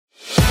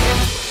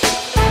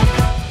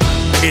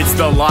It's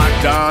the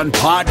Locked On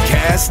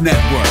Podcast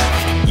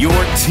Network, your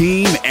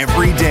team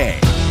every day.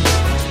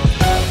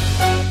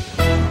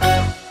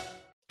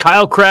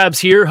 Kyle Krabs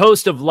here,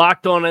 host of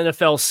Locked On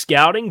NFL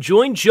Scouting.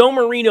 Join Joe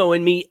Marino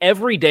and me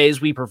every day as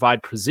we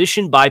provide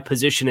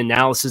position-by-position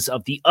analysis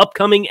of the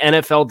upcoming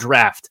NFL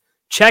Draft.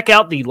 Check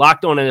out the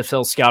Locked On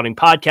NFL Scouting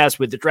podcast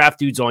with the Draft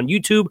Dudes on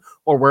YouTube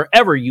or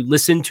wherever you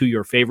listen to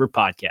your favorite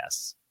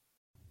podcasts.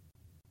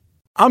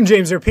 I'm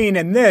James Erpine,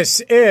 and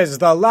this is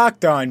the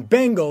Locked On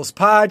Bengals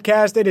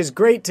podcast. It is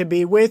great to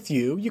be with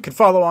you. You can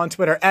follow on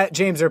Twitter at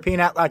James Erpine,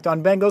 at Locked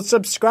On Bengals.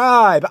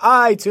 Subscribe,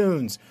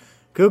 iTunes,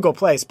 Google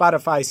Play,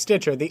 Spotify,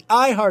 Stitcher, the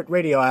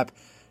iHeartRadio app,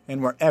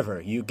 and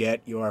wherever you get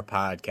your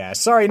podcast.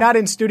 Sorry, not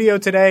in studio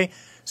today.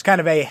 It's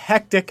kind of a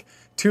hectic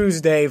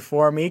Tuesday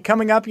for me.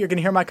 Coming up, you're going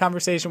to hear my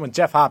conversation with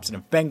Geoff Hobson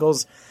of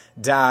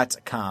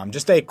Bengals.com.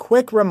 Just a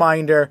quick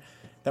reminder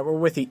that we're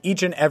with you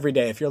each and every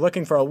day. If you're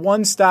looking for a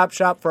one-stop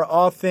shop for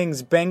all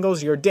things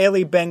Bengals, your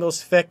daily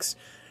Bengals fix,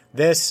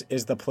 this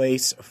is the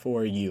place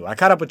for you. I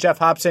caught up with Geoff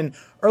Hobson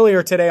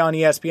earlier today on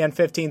ESPN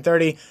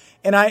 1530,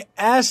 and I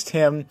asked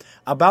him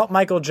about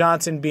Michael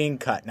Johnson being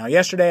cut. Now,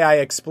 yesterday I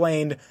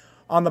explained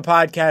on the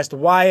podcast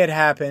why it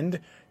happened,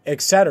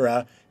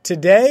 etc.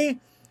 Today,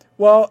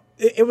 well,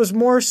 it was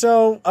more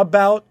so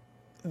about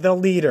the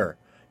leader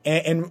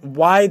and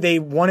why they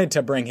wanted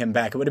to bring him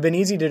back. It would have been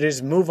easy to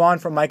just move on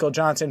from Michael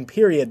Johnson,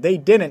 period. They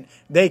didn't.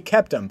 They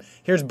kept him.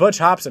 Here's Butch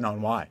Hobson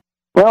on why.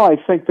 Well, I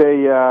think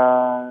they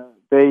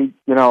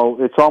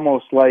it's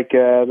almost like,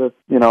 I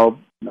know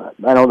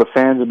the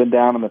fans have been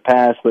down in the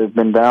past. They've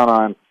been down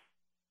on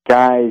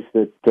guys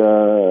that,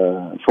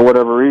 for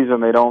whatever reason,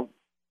 they don't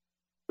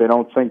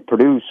think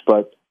produce,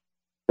 but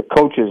the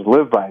coaches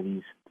live by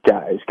these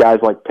guys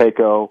like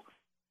Peko,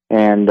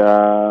 and,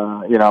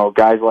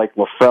 guys like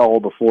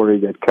LaFell before they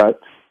get cut.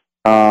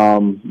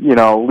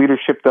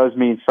 Leadership does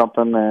mean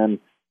something, and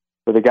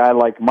with a guy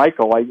like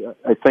Michael, I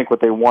think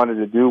what they wanted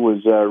to do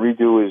was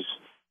redo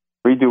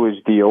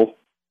his deal,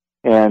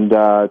 and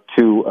it's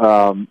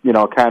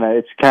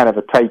kind of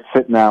a tight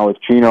fit now with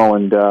Gino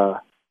and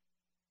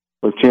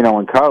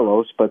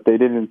Carlos, but they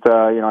didn't.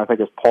 I think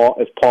as Paul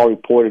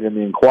reported in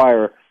the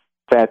Inquirer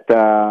that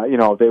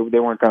they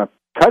weren't going to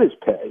cut his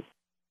pay.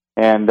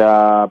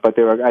 But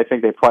I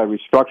think they probably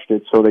restructured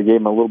it so they gave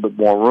him a little bit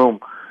more room,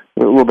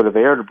 a little bit of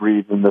air to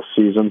breathe in this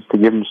season to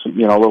give him some,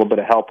 a little bit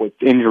of help with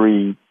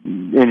injuries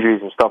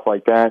and stuff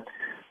like that.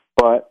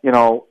 But,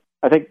 I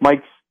think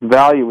Mike's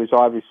value is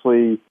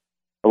obviously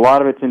a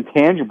lot of it's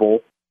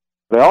intangible.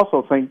 They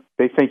also think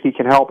he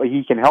can help. I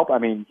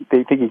mean,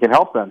 they think he can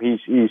help them.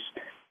 They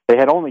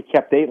had only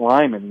kept 8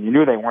 linemen. You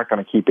knew they weren't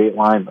going to keep 8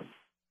 linemen.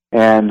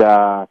 And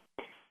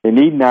they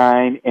need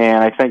 9,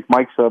 and I think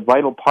Mike's a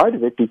vital part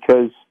of it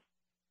because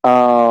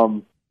I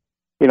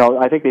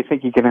think they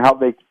think he can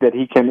help. He's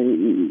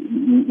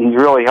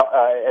really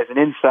as an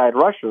inside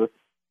rusher.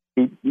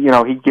 He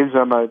gives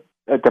them a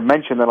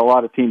dimension that a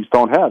lot of teams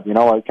don't have.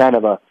 A kind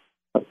of a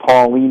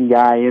tall, lean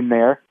guy in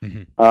there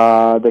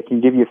that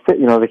can give you fit.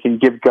 That can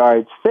give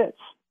guards fits.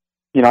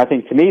 I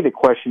think to me the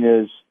question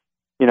is,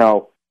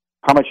 how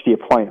much do you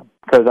play him?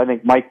 Because I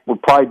think Mike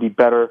would probably be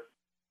better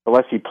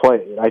unless he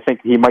played. I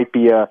think he might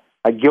be a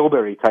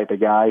Gilberry type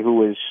of guy who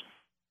was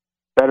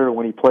better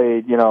when he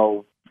played,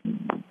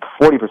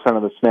 40%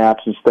 of the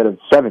snaps instead of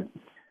 70.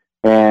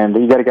 And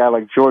you got a guy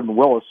like Jordan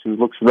Willis who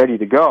looks ready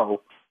to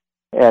go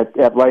at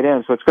right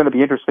end. So it's going to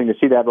be interesting to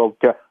see that.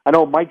 I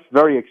know Mike's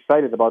very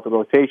excited about the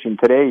rotation.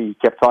 Today he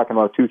kept talking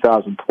about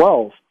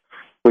 2012,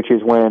 which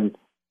is when,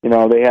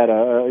 they had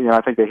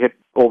I think they hit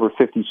over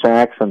 50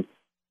 sacks, and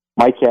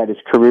Mike had his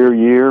career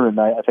year, and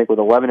I think with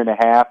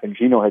 11.5, and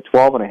Gino had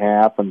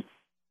 12.5, and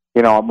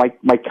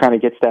Mike kind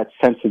of gets that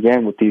sense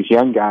again with these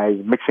young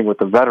guys mixing with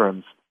the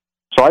veterans.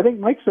 So I think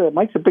Mike's a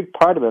big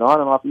part of it,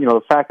 on and off.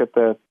 The fact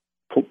that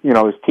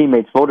his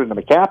teammates voted him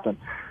a captain.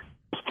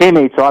 His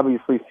teammates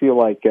obviously feel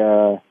like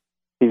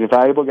he's a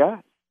valuable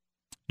guy.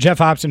 Geoff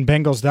Hobson,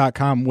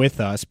 Bengals.com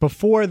with us.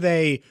 Before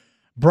they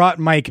brought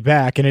Mike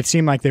back, and it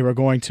seemed like they were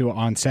going to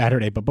on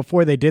Saturday, but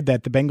before they did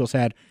that, the Bengals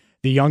had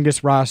the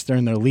youngest roster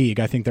in their league.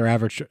 I think their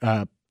average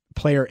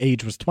player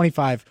age was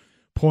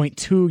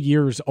 25.2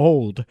 years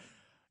old.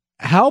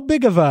 How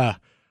big of a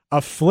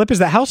flip is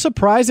that? How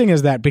surprising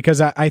is that? Because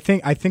I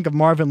think of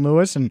Marvin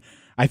Lewis, and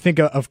I think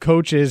of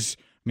coaches.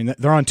 I mean,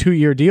 they're on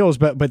 2-year deals,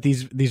 but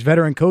these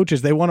veteran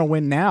coaches, they want to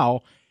win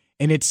now,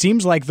 and it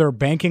seems like they're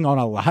banking on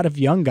a lot of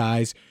young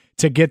guys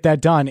to get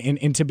that done.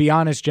 And to be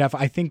honest, Geoff,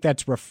 I think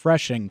that's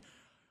refreshing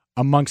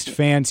amongst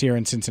fans here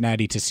in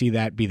Cincinnati to see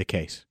that be the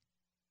case.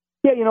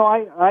 Yeah,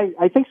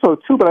 I think so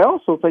too, but I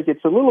also think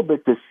it's a little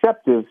bit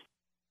deceptive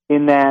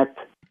in that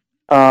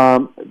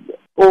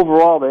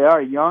overall they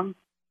are young,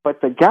 but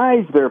the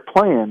guys they're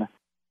playing,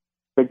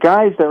 the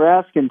guys they're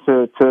asking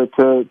to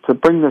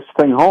bring this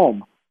thing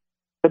home,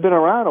 have been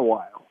around a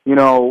while.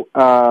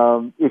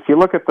 If you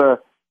look at the,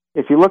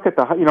 they're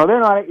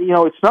not,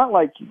 it's not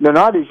like they're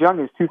not as young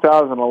as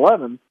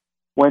 2011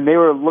 when they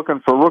were looking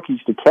for rookies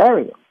to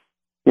carry them.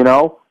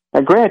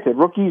 And granted,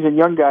 rookies and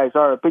young guys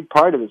are a big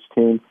part of this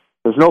team.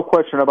 There's no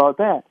question about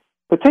that.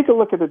 But take a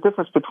look at the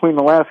difference between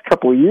the last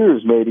couple of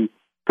years, maybe.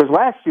 Because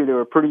last year they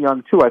were pretty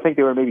young, too. I think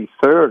they were maybe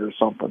third or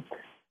something.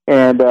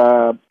 And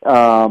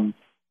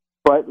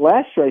but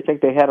last year, I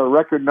think they had a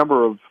record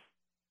number of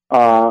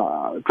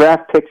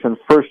draft picks and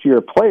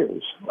first-year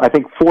players. I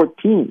think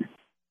 14.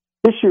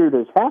 This year,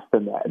 there's half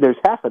of that. There's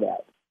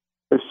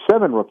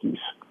 7 rookies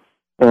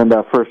and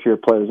first-year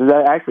players. There's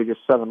actually just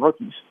 7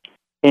 rookies.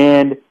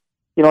 And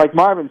like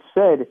Marvin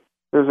said,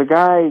 there's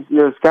guys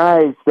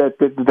that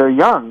they're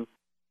young,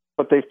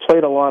 but they've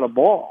played a lot of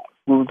ball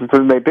when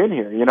they've been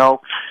here.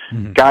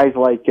 Mm-hmm. Guys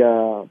like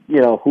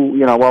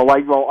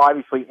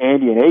obviously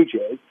Andy and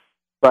AJ,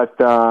 but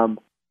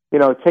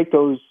take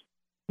those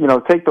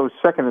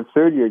second and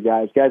third year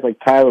guys like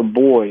Tyler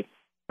Boyd,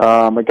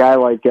 a guy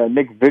like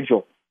Nick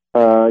Vigil,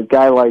 a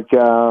guy like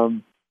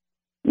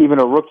even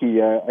a rookie,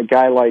 a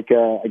guy like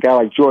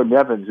Jordan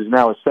Evans, who's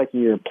now a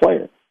second year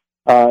player.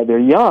 They're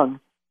young,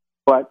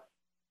 but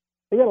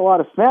they got a lot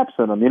of snaps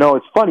in them.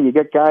 It's funny. You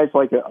get guys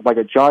like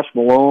a Josh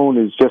Malone,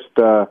 who's just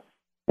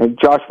and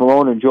Josh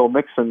Malone and Joe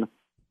Mixon.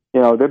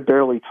 They're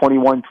barely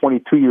 21,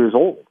 22 years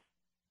old.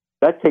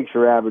 That takes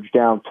your average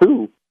down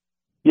too.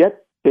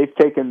 Yet they've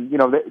taken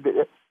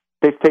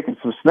they've taken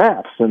some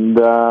snaps, and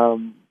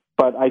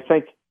but I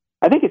think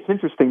it's an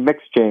interesting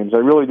mix, James. I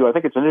really do. I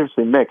think it's an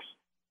interesting mix.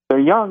 They're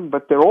young,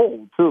 but they're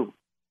old too.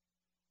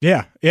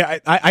 Yeah.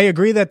 I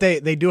agree that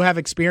they do have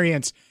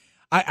experience.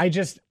 I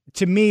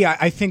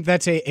think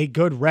that's a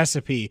good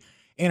recipe.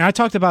 And I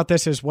talked about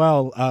this as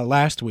well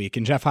last week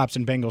in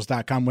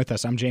GeoffHobsonBengals.com with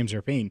us. I'm James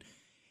Erpine.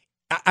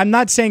 I'm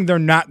not saying they're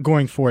not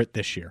going for it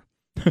this year.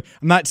 I'm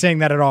not saying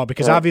that at all,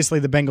 because obviously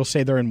the Bengals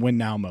say they're in win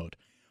now mode.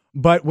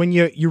 But when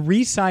you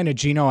re-sign a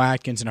Geno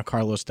Atkins and a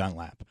Carlos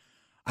Dunlap,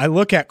 I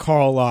look at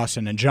Carl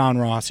Lawson and John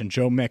Ross and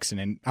Joe Mixon,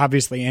 and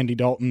obviously Andy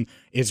Dalton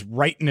is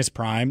right in his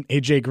prime,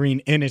 AJ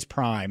Green in his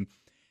prime.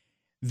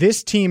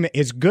 This team,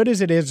 as good as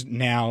it is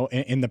now,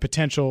 and the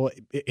potential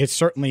is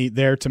certainly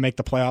there to make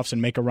the playoffs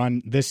and make a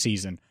run this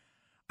season.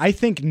 I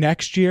think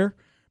next year,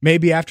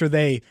 maybe after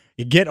they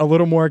get a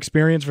little more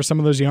experience for some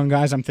of those young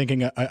guys, I'm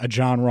thinking a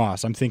John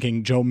Ross, I'm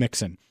thinking Joe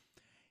Mixon,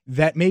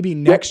 that maybe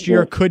next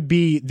year could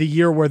be the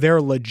year where they're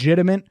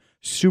legitimate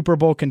Super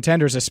Bowl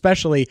contenders,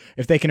 especially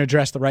if they can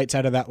address the right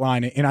side of that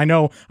line. And I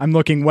know I'm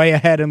looking way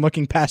ahead and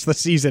looking past the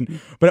season,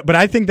 but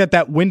I think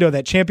that window,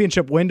 that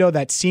championship window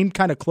that seemed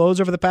kind of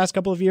closed over the past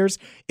couple of years,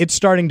 it's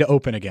starting to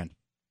open again.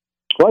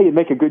 Well, you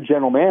make a good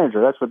general manager.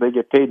 That's what they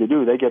get paid to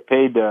do. They get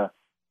paid to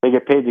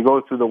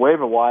go through the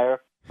waiver wire,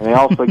 and they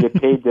also get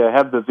paid to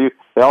have the view.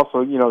 They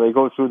also, they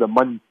go through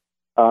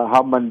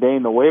how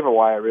mundane the waiver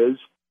wire is,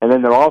 and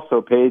then they're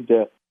also paid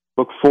to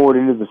look forward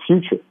into the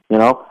future.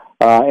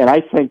 And I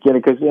think,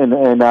 I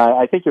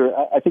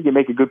think you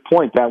make a good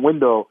point. That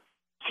window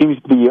seems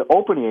to be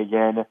opening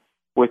again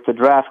with the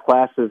draft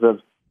classes of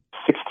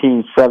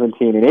 16,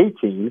 17, and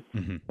 18.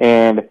 Mm-hmm.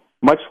 And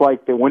much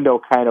like the window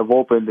kind of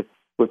opened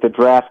with the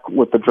draft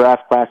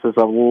classes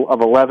of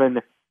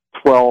 11,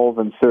 12,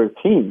 and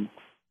 13.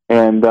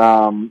 And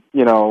I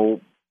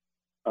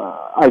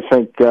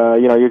think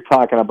you're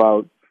talking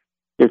about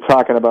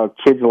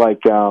kids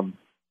like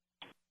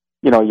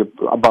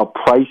about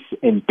Price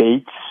and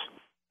Bates.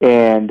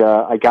 And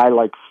a guy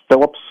like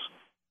Phillips,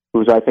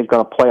 who's I think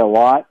going to play a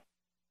lot,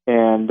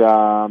 and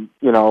I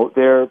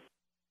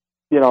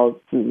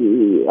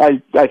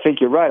think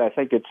you're right. I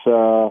think it's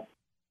a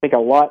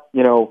lot.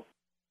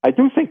 I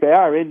do think they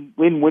are in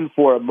win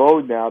for it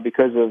mode now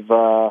because of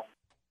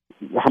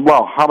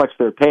how much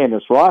they're paying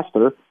this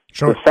roster,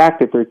 sure. the fact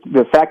that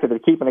they're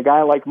keeping a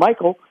guy like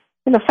Michael,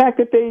 and the fact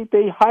that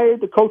they hired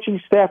the coaching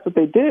staff that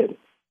they did.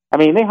 I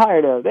mean, they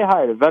hired a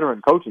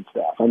veteran coaching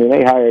staff. I mean,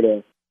 they hired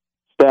a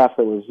staff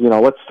that was,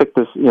 let's fix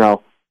this,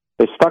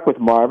 they stuck with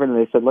Marvin and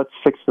they said, let's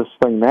fix this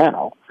thing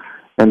now.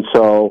 And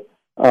so,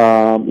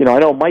 I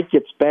know Mike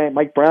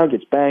Brown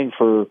gets banged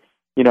for,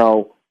 he's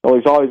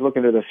always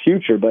looking to the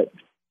future, but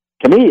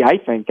to me, I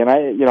think, and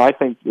I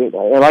like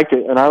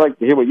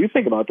to hear what you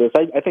think about this.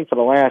 I think for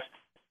the last,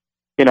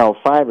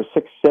 5 or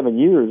 6, 7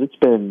 years, it's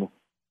been,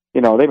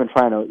 they've been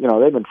trying to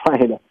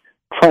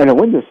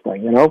win this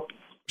thing,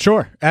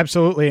 Sure,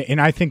 absolutely.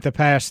 And I think the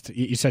past,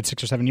 you said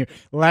 6 or 7 years,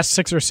 the last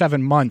 6 or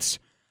 7 months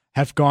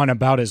have gone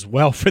about as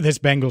well for this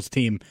Bengals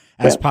team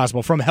as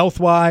possible, from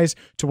health-wise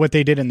to what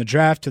they did in the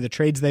draft to the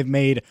trades they've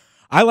made.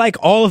 I like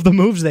all of the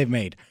moves they've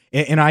made.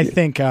 And I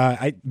think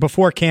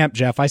before camp,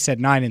 Jeff, I said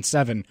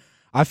 9-7.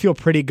 I feel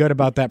pretty good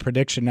about that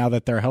prediction now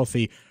that they're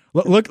healthy.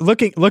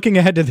 Looking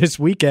ahead to this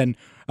weekend,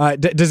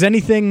 does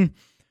anything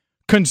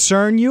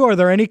concern you? Are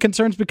there any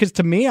concerns? Because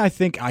to me, I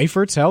think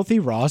Eifert's healthy,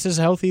 Ross is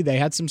healthy. They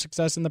had some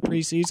success in the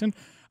preseason.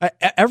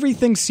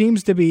 Everything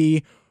seems to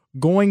be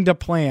going to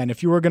plan.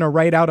 If you were going to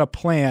write out a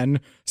plan,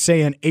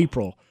 say in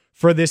April,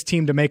 for this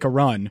team to make a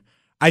run,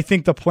 I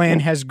think the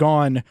plan has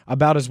gone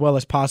about as well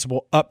as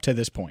possible up to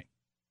this point.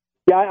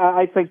 Yeah,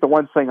 I think the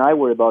one thing I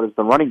worry about is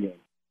the running game.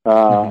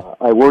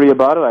 I worry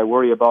about it. I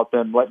worry about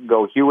them letting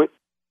go Hewitt,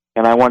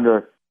 and I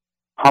wonder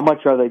how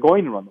much are they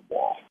going to run the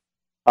ball,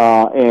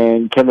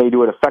 and can they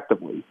do it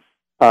effectively?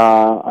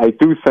 I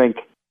do think,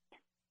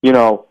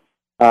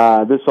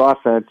 this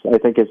offense, I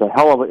think, is in a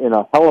hell of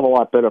a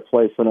lot better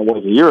place than it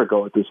was a year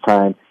ago at this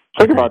time.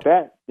 Think about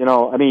that.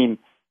 I mean,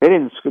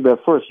 the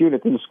first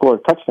unit didn't score a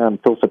touchdown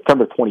until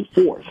September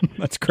 24th.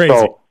 That's crazy.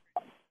 So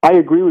I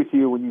agree with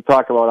you when you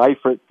talk about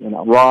Eifert and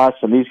Ross,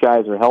 and these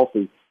guys are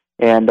healthy.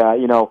 And,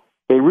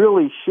 they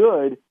really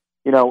should.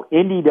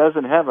 Indy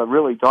doesn't have a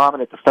really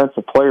dominant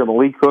defensive player,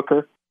 Malik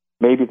Hooker,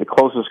 maybe the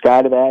closest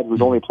guy to that,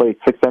 who's only played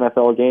 6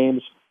 NFL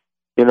games.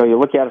 You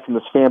look at it from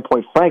the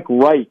standpoint, Frank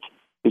Reich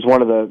is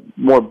one of the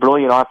more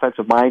brilliant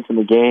offensive minds in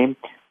the game,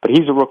 but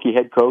he's a rookie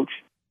head coach.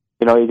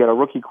 You got a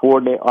rookie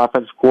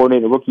offensive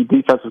coordinator, rookie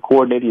defensive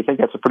coordinator. You think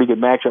that's a pretty good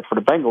matchup for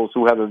the Bengals,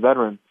 who have a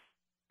veteran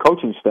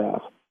coaching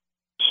staff.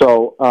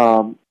 So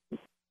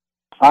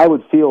I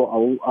would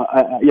feel,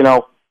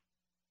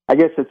 I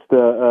guess it's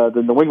the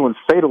New England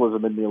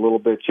fatalism in me a little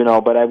bit,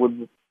 but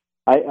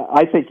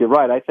I think you're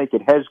right. I think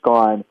it has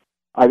gone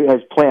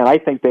as planned. I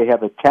think they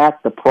have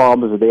attacked the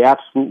problems that they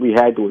absolutely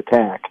had to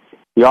attack.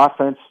 The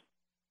offense,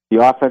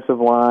 the offensive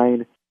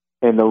line,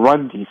 and the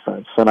run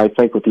defense. And I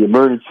think with the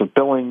emergence of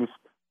Billings,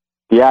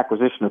 the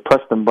acquisition of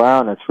Preston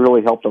Brown, that's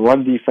really helped the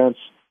run defense.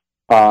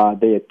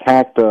 They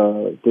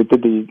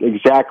did the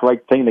exact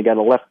right thing. They got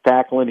a left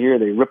tackle in here.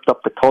 They ripped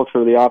up the culture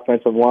of the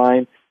offensive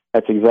line.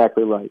 That's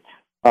exactly right.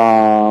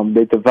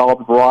 They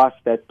developed Ross,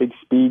 that big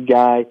speed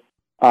guy.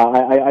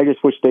 I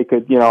just wish they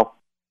could,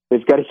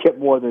 they've got to get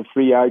more than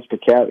 3 yards per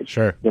carry.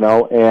 Sure.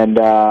 And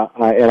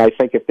I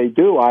think if they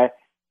do,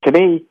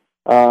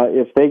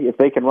 if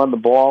they can run the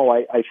ball,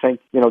 I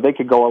think, they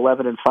could go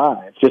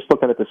 11-5. Just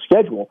looking at the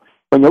schedule.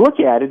 When you look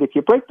at it, if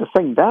you break the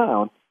thing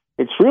down,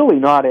 it's really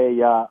not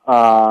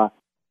a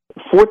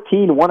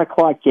 14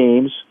 1:00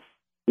 games,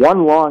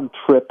 one long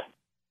trip,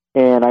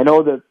 and I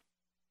know that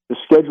the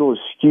schedule is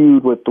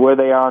skewed with where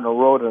they are on the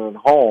road and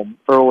at home,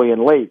 early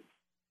and late.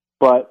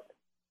 But,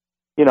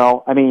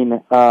 Miami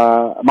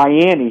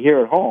here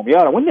at home, you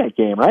ought to win that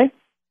game, right?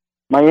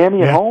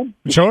 Miami at home?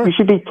 Sure. You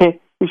should beat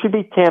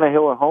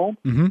Tannehill at home.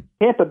 Mm-hmm.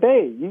 Tampa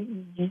Bay,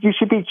 you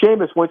should beat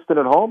Jameis Winston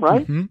at home,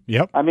 right? Mm-hmm.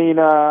 Yep.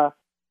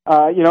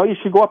 You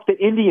should go up to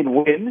Indy and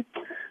win.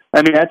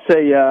 I mean, that's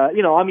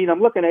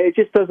I'm looking at it. It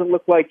just doesn't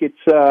look like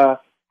it's, I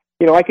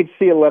could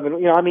see 11.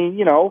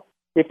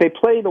 If they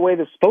play the way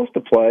they're supposed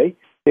to play,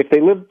 if they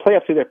play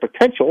up to their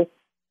potential,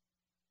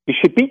 you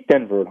should beat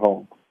Denver at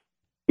home.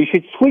 You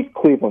should sweep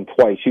Cleveland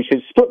twice. You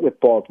should split with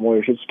Baltimore.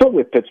 You should split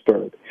with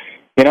Pittsburgh.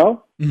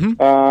 Mm-hmm.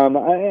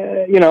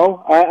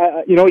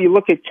 You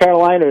look at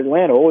Carolina or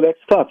Atlanta. Oh, that's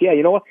tough. Yeah,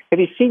 you know what? Have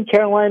you seen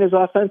Carolina's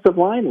offensive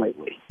line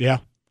lately? Yeah.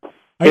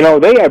 They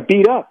are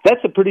beat up.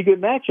 That's a pretty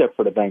good matchup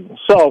for the Bengals.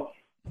 So,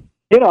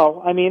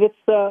 it's.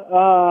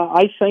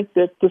 I think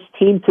that this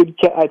team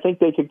I think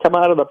they could come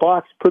out of the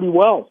box pretty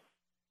well.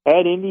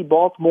 At Indy,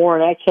 Baltimore,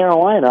 and at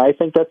Carolina. I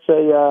think that's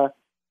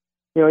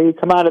you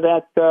come out of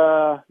that,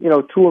 2-1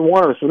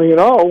 or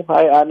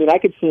 3-0. I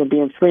could see them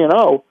being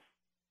 3-0.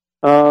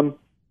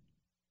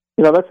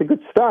 That's a good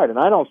start, and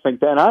I don't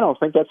think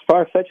that's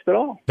far-fetched at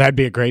all. That'd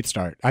be a great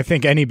start. I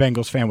think any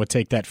Bengals fan would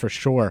take that for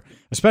sure,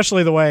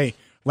 especially the way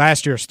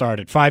last year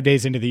started. 5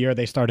 days into the year,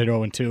 they started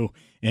 0-2,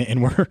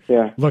 and we're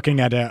looking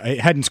at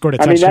hadn't scored a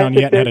touchdown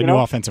yet and had a new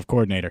offensive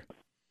coordinator.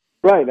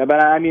 Right,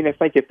 but I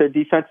think if their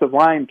defensive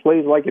line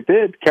plays like it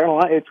did,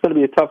 Carolina, it's going to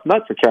be a tough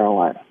nut for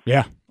Carolina.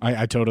 Yeah,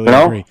 I totally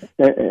agree.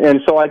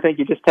 And so I think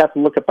you just have to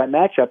look at my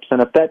matchups,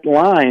 and if that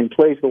line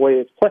plays the way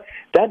it's played,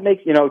 that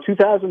makes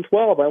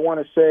 2012. I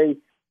want to say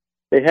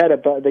they got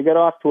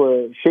off to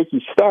a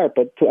shaky start,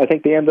 but I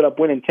think they ended up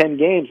winning 10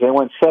 games. They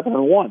went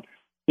 7-1.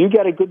 You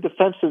got a good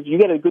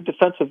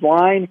defensive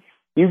line.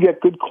 You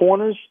get good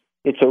corners.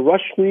 It's a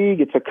rush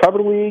league. It's a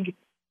cover league.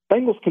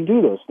 Bengals can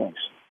do those things.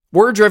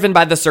 We're driven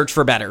by the search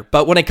for better,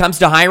 but when it comes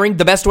to hiring,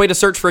 the best way to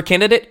search for a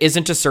candidate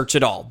isn't to search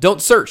at all.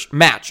 Don't search,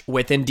 match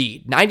with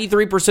Indeed.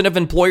 93% of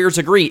employers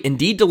agree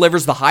Indeed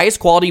delivers the highest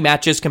quality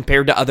matches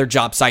compared to other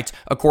job sites,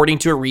 according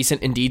to a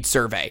recent Indeed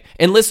survey.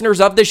 And listeners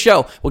of this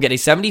show will get a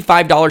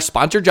 $75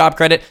 sponsored job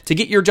credit to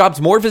get your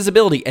jobs more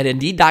visibility at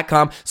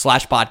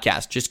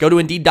Indeed.com/podcast. Just go to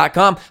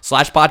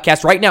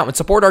Indeed.com/podcast right now and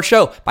support our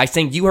show by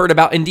saying you heard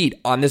about Indeed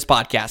on this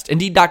podcast.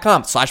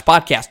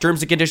 Indeed.com/podcast.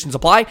 Terms and conditions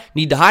apply.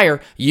 Need to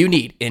hire? You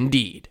need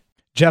Indeed.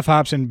 Geoff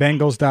Hobson,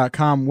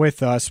 Bengals.com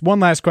with us. One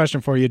last question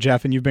for you,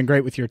 Geoff, and you've been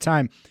great with your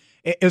time.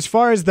 As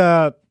far as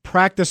the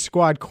practice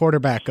squad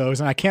quarterback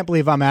goes, and I can't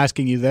believe I'm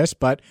asking you this,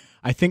 but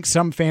I think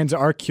some fans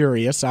are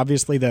curious.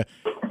 Obviously, the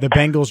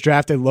Bengals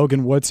drafted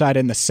Logan Woodside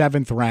in the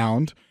 7th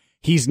round.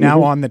 He's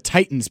now on the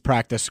Titans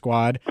practice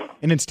squad.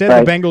 And instead,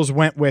 the Bengals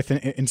went with,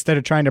 instead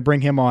of trying to bring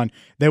him on,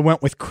 they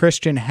went with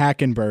Christian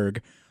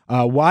Hackenberg.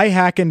 Why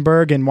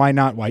Hackenberg and why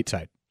not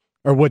Whiteside?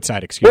 Or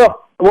Woodside, excuse me.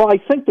 Well, I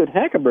think that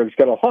Hackenberg's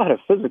got a lot of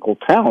physical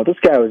talent. This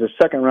guy was a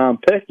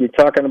 2nd-round pick. You're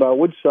talking about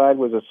Woodside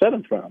was a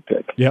 7th-round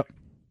pick. Yep.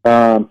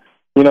 I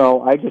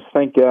just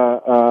think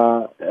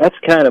that's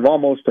kind of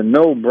almost a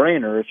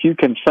no-brainer. If you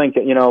can think,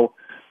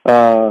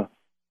 I'm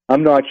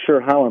not sure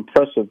how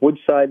impressive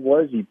Woodside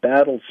was. He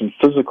battled some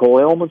physical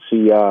ailments.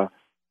 He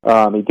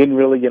didn't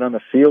really get on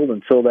the field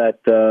until the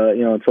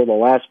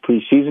last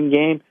preseason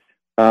game.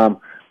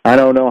 I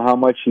don't know how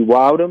much he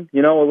wowed him, a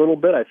little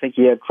bit. I think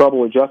he had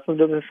trouble adjusting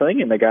to the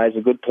thing, and the guy's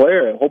a good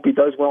player. I hope he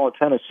does well in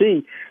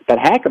Tennessee. But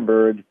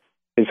Hackenberg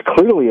is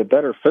clearly a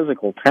better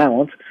physical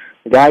talent.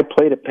 The guy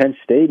played at Penn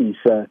State. He's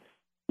 6'4",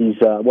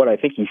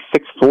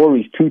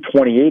 he's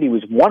 228. He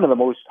was one of the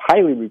most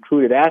highly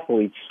recruited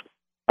athletes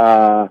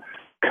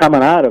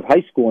coming out of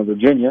high school in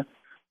Virginia.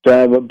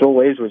 So Bill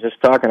Lays was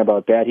just talking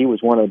about that.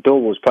 Bill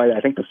was probably,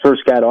 I think, the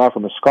first guy to offer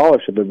him a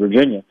scholarship at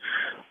Virginia.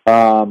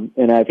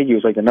 And I think he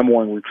was like the number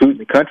one recruit in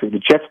the country. The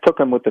Jets took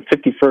him with the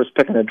 51st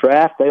pick in the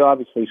draft. They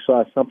obviously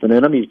saw something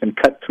in him. He's been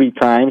cut 3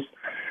 times.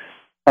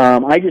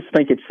 I just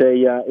think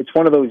it's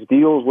one of those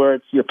deals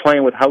where you're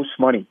playing with house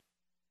money.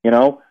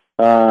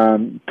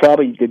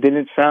 Probably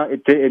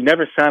it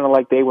never sounded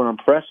like they were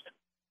impressed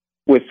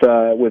with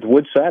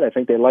Woodside. I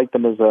think they liked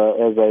him as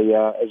a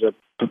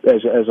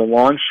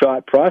long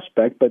shot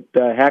prospect, but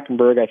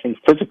Hackenberg, I think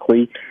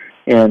physically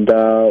and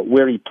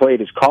where he played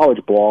his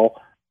college ball,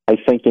 I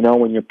think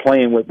when you're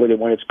playing with it,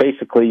 when it's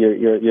basically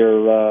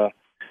you're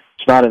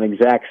it's not an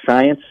exact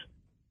science.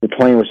 You're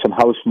playing with some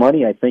house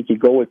money. I think you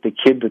go with the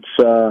kid that's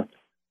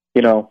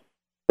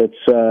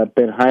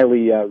been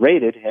highly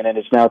rated, and then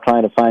is now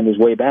trying to find his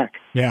way back.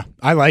 Yeah,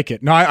 I like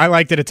it. No, I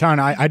liked it a ton.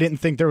 I didn't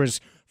think there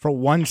was for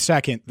 1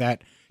 second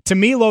that, to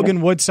me,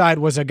 Logan Woodside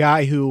was a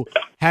guy who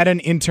had an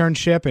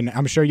internship, and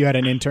I'm sure you had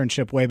an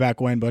internship way back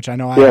when, Butch. I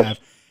know I have.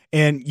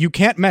 And you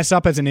can't mess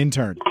up as an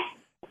intern.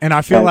 And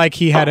I feel like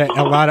he had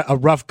a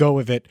rough go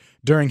of it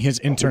during his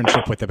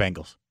internship with the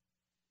Bengals.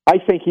 I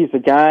think he's a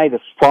guy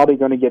that's probably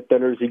going to get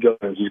better as he goes.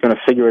 He's going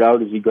to figure it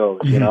out as he goes,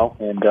 and he'll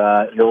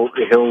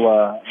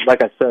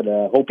like I said,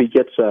 hope he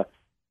gets.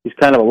 He's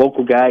kind of a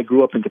local guy,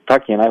 grew up in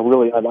Kentucky, and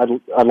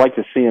I'd like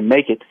to see him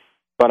make it.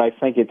 But I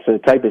think it's a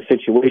type of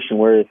situation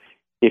where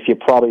if you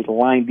probably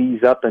line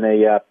these up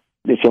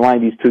if you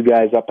line these two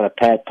guys up in a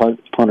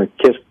punt,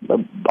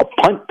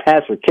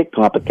 pass, or kick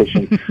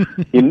competition,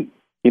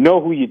 you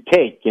know who you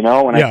take, And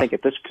I think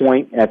at this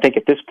point, at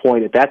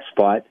that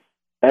spot,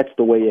 that's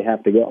the way you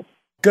have to go.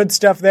 Good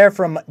stuff there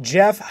from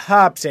Geoff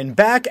Hobson.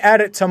 Back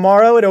at it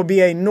tomorrow. It'll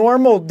be a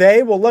normal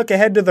day. We'll look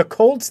ahead to the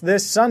Colts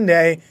this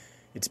Sunday.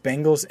 It's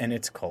Bengals and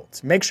it's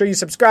Colts. Make sure you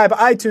subscribe to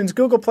iTunes,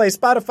 Google Play,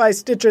 Spotify,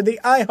 Stitcher, the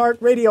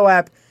iHeartRadio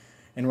app,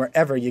 and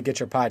wherever you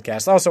get your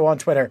podcasts. Also on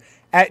Twitter,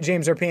 at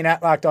James Erpine,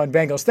 at Locked On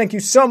Bengals. Thank you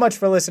so much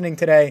for listening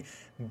today.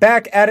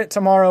 Back at it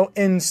tomorrow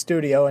in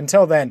studio.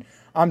 Until then,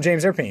 I'm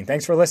James Erpine.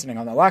 Thanks for listening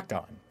on the Locked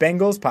On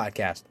Bengals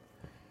podcast.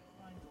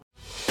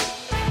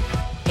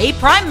 Hey,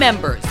 Prime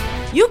members,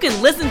 you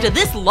can listen to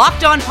this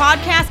Locked On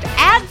podcast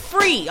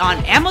ad-free on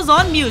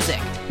Amazon Music.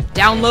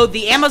 Download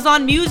the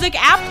Amazon Music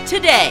app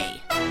today.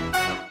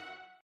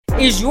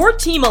 Is your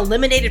team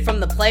eliminated from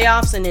the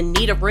playoffs and in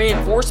need of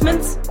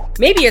reinforcements?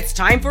 Maybe it's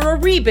time for a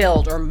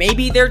rebuild, or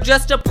maybe they're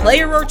just a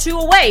player or two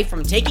away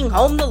from taking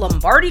home the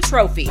Lombardi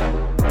Trophy.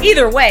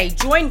 Either way,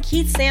 join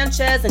Keith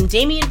Sanchez and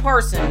Damian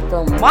Parson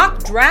for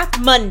Mock Draft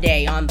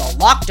Monday on the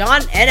Locked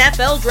On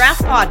NFL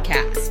Draft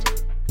Podcast.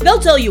 They'll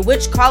tell you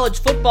which college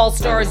football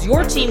stars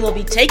your team will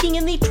be taking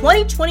in the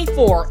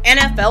 2024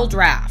 NFL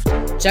Draft.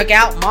 Check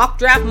out Mock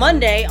Draft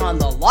Monday on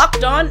the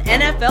Locked On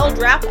NFL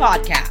Draft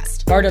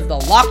Podcast, part of the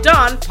Locked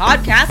On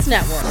Podcast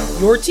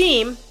Network. Your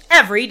team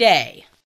every day.